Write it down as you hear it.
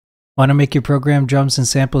Want to make your program drums and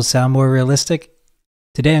samples sound more realistic?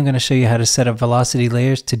 Today I'm going to show you how to set up velocity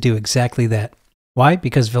layers to do exactly that. Why?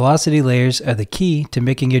 Because velocity layers are the key to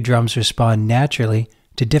making your drums respond naturally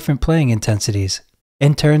to different playing intensities.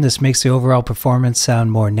 In turn, this makes the overall performance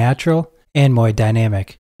sound more natural and more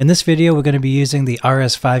dynamic. In this video, we're going to be using the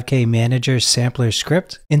RS5K Manager sampler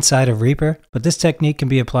script inside of Reaper, but this technique can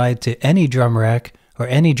be applied to any drum rack or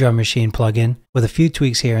any drum machine plugin with a few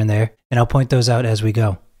tweaks here and there, and I'll point those out as we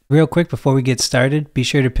go. Real quick before we get started, be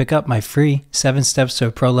sure to pick up my free 7 Steps to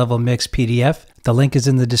a Pro Level Mix PDF. The link is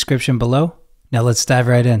in the description below. Now let's dive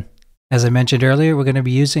right in. As I mentioned earlier, we're going to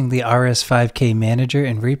be using the RS5K Manager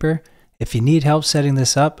in Reaper. If you need help setting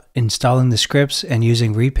this up, installing the scripts, and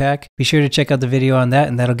using Repack, be sure to check out the video on that,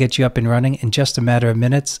 and that'll get you up and running in just a matter of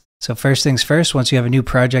minutes. So first things first, once you have a new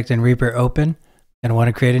project in Reaper open, and want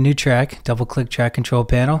to create a new track, double-click Track Control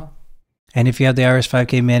Panel. And if you have the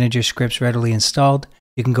RS5K Manager scripts readily installed,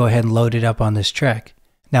 you can go ahead and load it up on this track.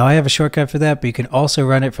 Now I have a shortcut for that, but you can also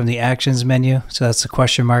run it from the Actions menu. So that's the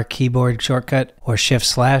question mark keyboard shortcut or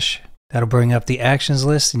Shift/. That'll bring up the Actions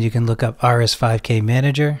list, and you can look up RS5K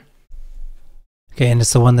Manager. Okay, and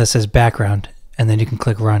it's the one that says background, and then you can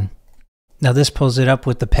click run. Now this pulls it up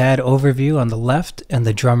with the pad overview on the left and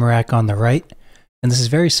the drum rack on the right. And this is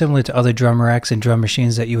very similar to other drum racks and drum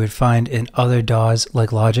machines that you would find in other DAWs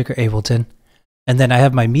like Logic or Ableton. And then I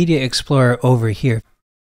have my Media Explorer over here.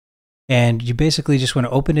 And you basically just want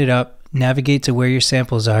to open it up, navigate to where your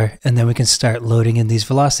samples are, and then we can start loading in these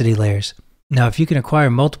velocity layers. Now if you can acquire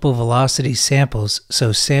multiple velocity samples,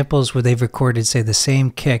 so samples where they've recorded say the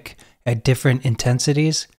same kick at different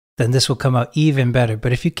intensities, then this will come out even better.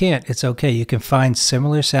 But if you can't, it's okay. You can find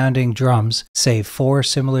similar sounding drums, say 4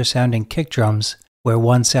 similar sounding kick drums, where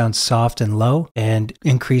one sounds soft and low and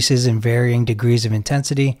increases in varying degrees of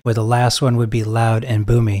intensity, where the last one would be loud and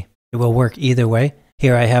boomy. It will work either way.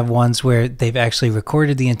 Here I have ones where they've actually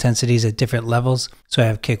recorded the intensities at different levels. So I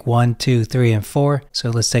have kick 1, 2, 3, and 4. So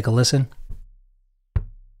let's take a listen.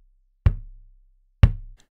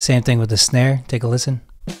 Same thing with the snare. Take a listen.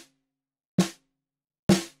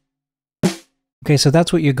 Okay, so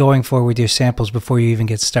that's what you're going for with your samples before you even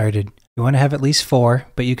get started. You want to have at least 4,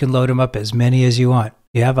 but you can load them up as many as you want.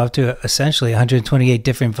 You have up to essentially 128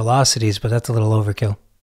 different velocities, but that's a little overkill.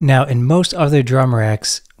 Now, in most other drum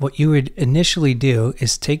racks, what you would initially do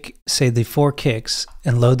is take, say, the 4 kicks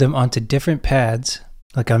and load them onto different pads,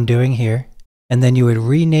 like I'm doing here, and then you would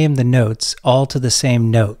rename the notes all to the same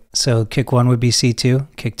note. So kick 1 would be C2,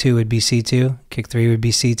 kick 2 would be C2, kick 3 would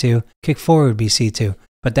be C2, kick 4 would be C2.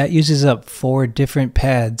 But that uses up 4 different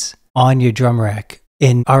pads on your drum rack.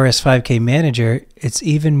 In RS5K Manager, it's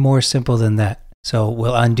even more simple than that. So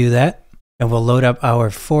we'll undo that, and we'll load up our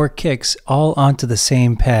 4 kicks all onto the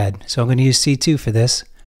same pad. So I'm going to use C2 for this.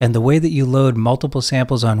 And the way that you load multiple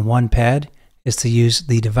samples on one pad is to use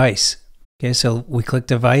the device. Okay, so we click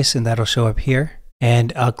device, and that'll show up here.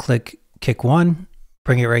 And I'll click kick 1,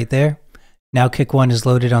 bring it right there. Now kick 1 is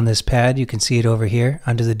loaded on this pad. You can see it over here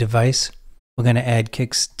under the device. We're going to add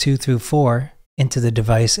kicks 2 through 4 into the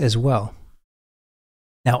device as well.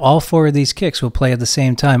 Now all 4 of these kicks will play at the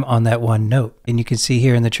same time on that one note. And you can see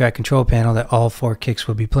here in the track control panel that all 4 kicks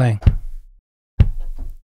will be playing.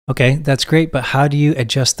 Okay, that's great, but how do you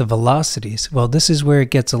adjust the velocities? Well, this is where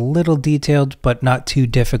it gets a little detailed, but not too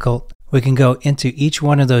difficult. We can go into each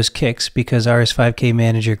one of those kicks because RS5K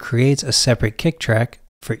Manager creates a separate kick track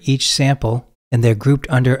for each sample, and they're grouped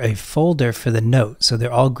under a folder for the note. So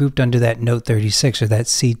they're all grouped under that note 36 or that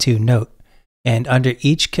C2 note. And under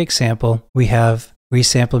each kick sample, we have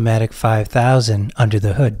Resamplematic 5000 under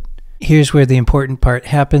the hood. Here's where the important part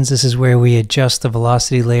happens. This is where we adjust the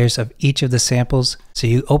velocity layers of each of the samples. So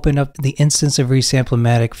you open up the instance of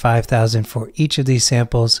Resamplematic 5000 for each of these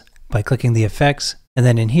samples by clicking the effects. And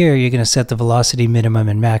then in here, you're going to set the velocity minimum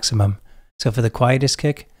and maximum. So for the quietest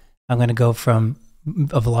kick, I'm going to go from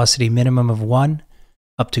a velocity minimum of 1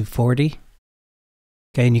 up to 40.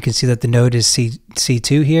 Okay, and you can see that the note is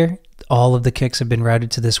C2 here. All of the kicks have been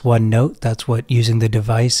routed to this one note. That's what using the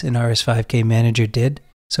device in RS5K Manager did.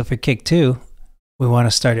 So for kick 2, we want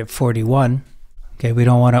to start at 41. Okay, we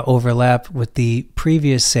don't want to overlap with the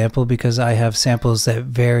previous sample because I have samples that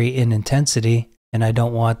vary in intensity and I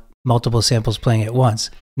don't want multiple samples playing at once.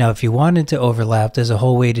 Now, if you wanted to overlap, there's a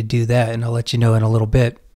whole way to do that, and I'll let you know in a little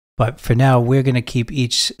bit. But for now, we're going to keep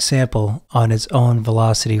each sample on its own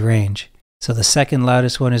velocity range. So the second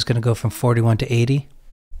loudest one is going to go from 41 to 80.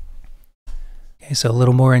 Okay, so a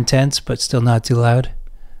little more intense, but still not too loud.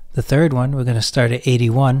 The third one, we're going to start at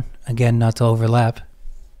 81, again, not to overlap.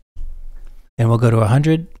 And we'll go to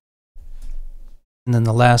 100. And then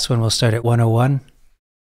the last one, we'll start at 101.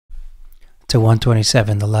 to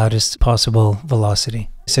 127, the loudest possible velocity.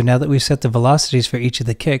 So now that we've set the velocities for each of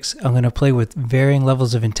the kicks, I'm going to play with varying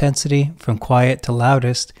levels of intensity from quiet to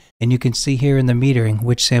loudest, and you can see here in the metering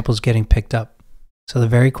which sample is getting picked up. So the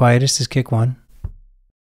very quietest is kick 1.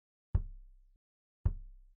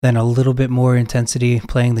 Then a little bit more intensity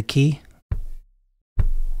playing the key.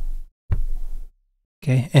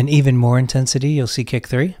 Okay, and even more intensity, you'll see kick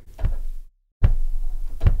 3.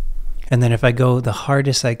 And then if I go the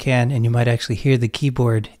hardest I can, and you might actually hear the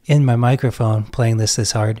keyboard in my microphone playing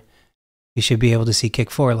this hard, you should be able to see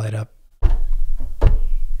kick 4 light up.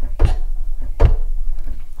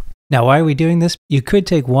 Now, why are we doing this? You could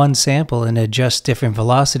take one sample and adjust different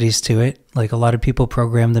velocities to it. Like a lot of people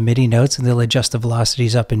program the MIDI notes and they'll adjust the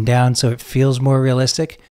velocities up and down so it feels more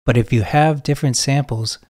realistic. But if you have different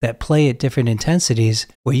samples that play at different intensities,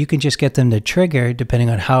 where you can just get them to trigger depending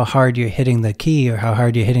on how hard you're hitting the key or how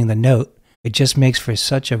hard you're hitting the note, it just makes for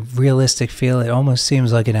such a realistic feel. It almost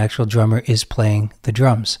seems like an actual drummer is playing the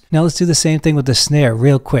drums. Now let's do the same thing with the snare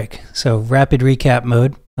real quick. So rapid recap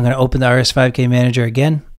mode. I'm going to open the RS5K Manager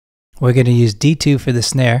again. We're going to use D2 for the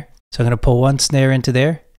snare. So I'm going to pull one snare into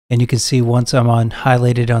there. And you can see once I'm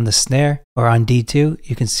highlighted on the snare or on D2,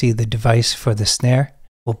 you can see the device for the snare.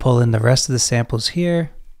 We'll pull in the rest of the samples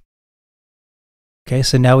here. Okay,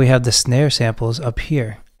 so now we have the snare samples up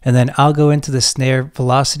here. And then I'll go into the snare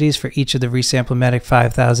velocities for each of the Resample-matic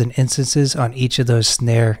 5000 instances on each of those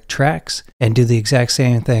snare tracks and do the exact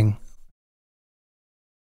same thing.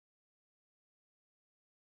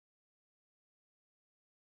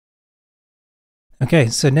 Okay,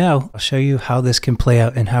 so now I'll show you how this can play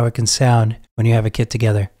out and how it can sound when you have a kit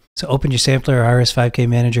together. So open your sampler or RS5K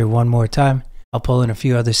Manager one more time. I'll pull in a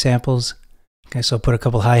few other samples. Okay, so I'll put a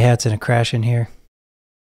couple hi-hats and a crash in here.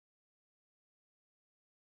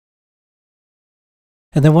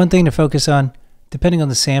 And then one thing to focus on, depending on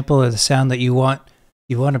the sample or the sound that you want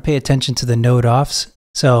to pay attention to the note offs.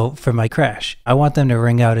 So for my crash, I want them to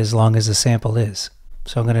ring out as long as the sample is.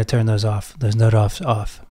 So I'm going to turn those off, those note offs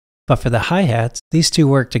off. But for the hi-hats, these two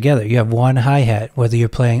work together. You have one hi-hat, whether you're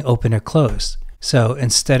playing open or closed. So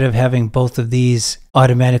instead of having both of these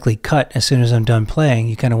automatically cut as soon as I'm done playing,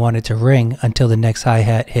 you kind of want it to ring until the next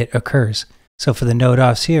hi-hat hit occurs. So for the note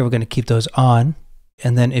offs here, we're going to keep those on.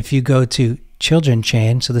 And then if you go to children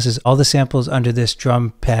chain, so this is all the samples under this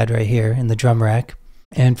drum pad right here in the drum rack.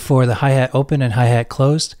 And for the hi-hat open and hi-hat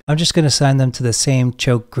closed, I'm just going to assign them to the same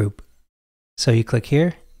choke group. So you click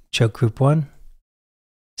here, choke group 1.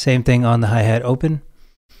 Same thing on the hi-hat open.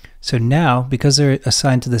 So now, because they're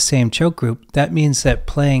assigned to the same choke group, that means that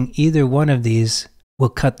playing either one of these will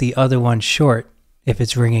cut the other one short if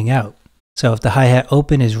it's ringing out. So if the hi-hat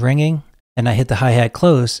open is ringing and I hit the hi-hat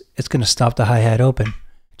close, it's going to stop the hi-hat open.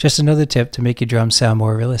 Just another tip to make your drums sound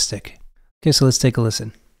more realistic. Okay, so let's take a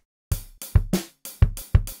listen.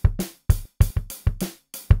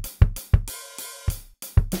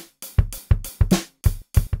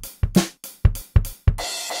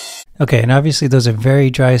 Okay, and obviously those are very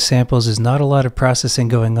dry samples. There's not a lot of processing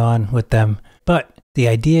going on with them, but the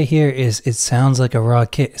idea here is it sounds like a raw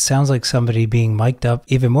kit. It sounds like somebody being mic'd up.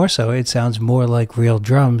 Even more so, it sounds more like real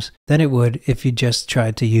drums than it would if you just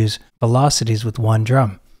tried to use velocities with one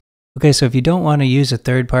drum. Okay, so if you don't want to use a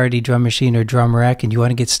third-party drum machine or drum rack and you want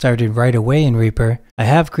to get started right away in Reaper, I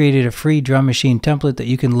have created a free drum machine template that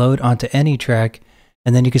you can load onto any track,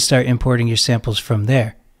 and then you can start importing your samples from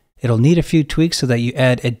there. It'll need a few tweaks so that you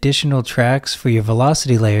add additional tracks for your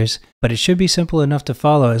velocity layers, but it should be simple enough to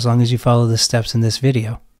follow as long as you follow the steps in this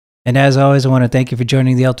video. And as always, I want to thank you for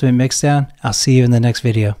joining the Ultimate Mixdown. I'll see you in the next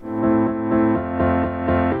video.